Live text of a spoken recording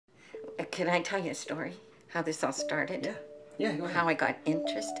Can I tell you a story? How this all started? Yeah. Yeah, go ahead. How I got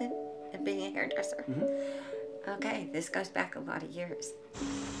interested in being a hairdresser? Mm-hmm. Okay, this goes back a lot of years.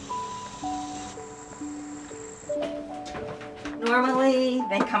 Normally,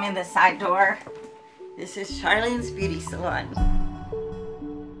 they come in the side door. This is Charlene's beauty salon.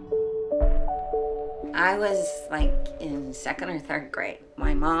 I was like in 2nd or 3rd grade.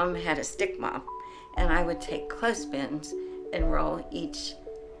 My mom had a stick mop, and I would take clothespins and roll each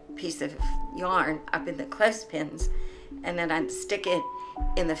piece of yarn up in the clothespins, and then I'd stick it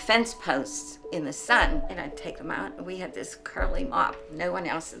in the fence posts in the sun, and I'd take them out, and we had this curly mop. No one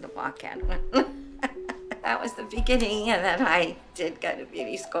else in the block had one. That was the beginning, and then I did go to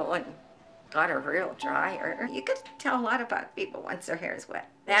beauty school and got a real dryer. You could tell a lot about people once their hair is wet.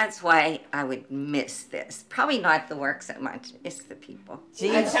 That's why I would miss this. Probably not the work so much, it's the people.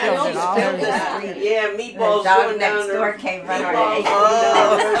 Jean spilled it all over the street. Yeah, meatballs the dog going next down door there. came running.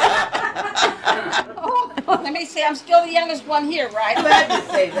 Let me see, I'm still the youngest one here, right? Glad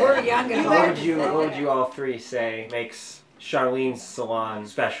to say that. We're young and What would you all three say makes Charlene's salon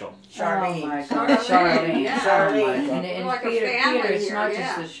special? Charlene. Oh my God. Charlene. Yeah. Charlene. And We're like a Peter, family it's here, not yeah.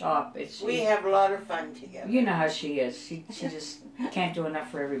 just the shop. It's We have a lot of fun together. you know how she is. She just can't do enough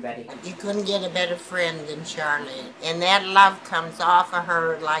for everybody. You couldn't get a better friend than Charlene. And that love comes off of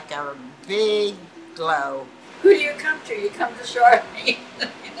her like a big glow. Who do you come to? You come to Charlene.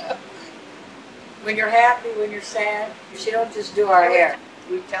 You know? When you're happy, when you're sad, she don't just do our hair.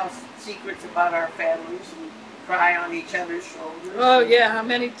 We tell secrets about our families. We cry on each other's shoulders. Oh yeah, how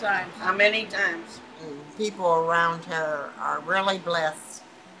many times? How many times? And people around her are really blessed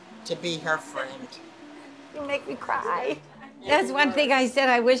to be her friend. You make me cry. That's one thing I said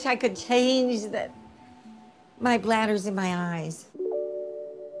I wish I could change, that my bladders in my eyes.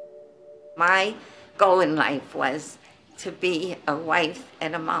 My goal in life was to be a wife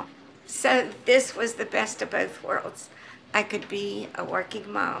and a mom. So this was the best of both worlds. I could be a working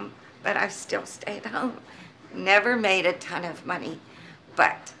mom, but I still stayed home. Never made a ton of money,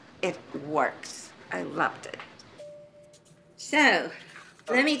 but it works. I loved it. So,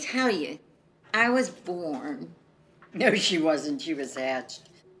 let me tell you, I was born. No, she wasn't. She was hatched.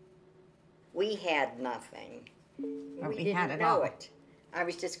 We had nothing. Or we didn't had it know all. it. I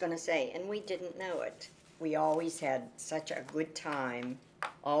was just going to say, and we didn't know it. We always had such a good time,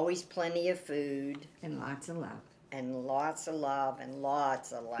 always plenty of food, And lots of love. and lots of love, and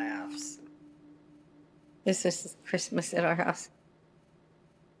lots of laughs. This is Christmas at our house.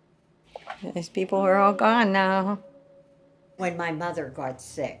 These people are all gone now. When my mother got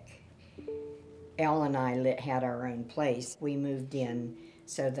sick, Elle and I had our own place. We moved in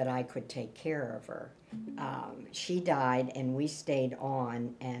so that I could take care of her. She died, and we stayed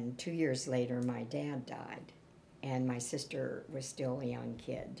on, and 2 years later, my dad died, and my sister was still a young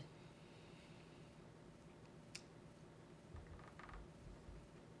kid.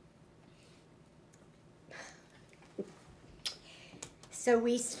 So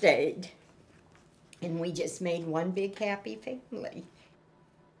we stayed, and we just made one big happy family.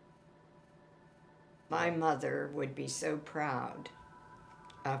 My mother would be so proud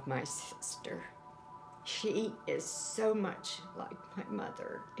of my sister. She is so much like my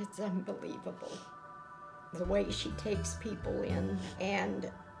mother. It's unbelievable. The way she takes people in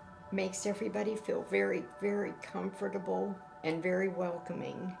and makes everybody feel very, very comfortable and very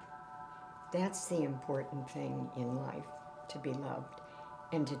welcoming. That's the important thing in life, to be loved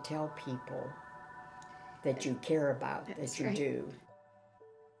and to tell people that you care about, that you do.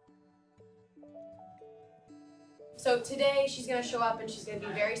 So today she's gonna show up and she's gonna be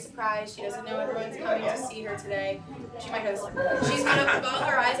very surprised. She doesn't know everyone's coming to see her today. She might have. She's gonna ball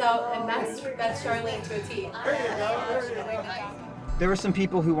her eyes out, and that's Charlene to a T. There were some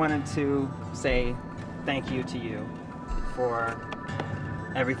people who wanted to say thank you to you for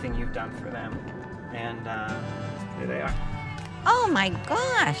everything you've done for them, and here they are. Oh my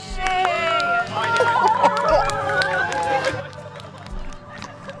gosh.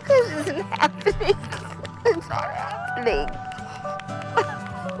 This isn't happening. It's not happening.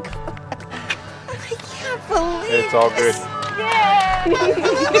 I can't believe It's all good.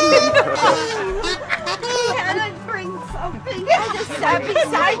 He had to bring something. I just sat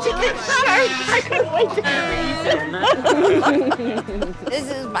beside you in church. I couldn't wait to read it. This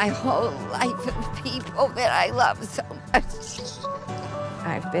is my whole life of people that I love so much.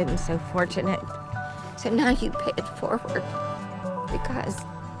 I've been so fortunate. So now you pay it forward, because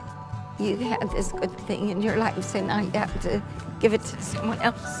you had this good thing in your life, so now you have to give it to someone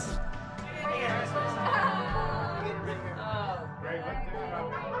else.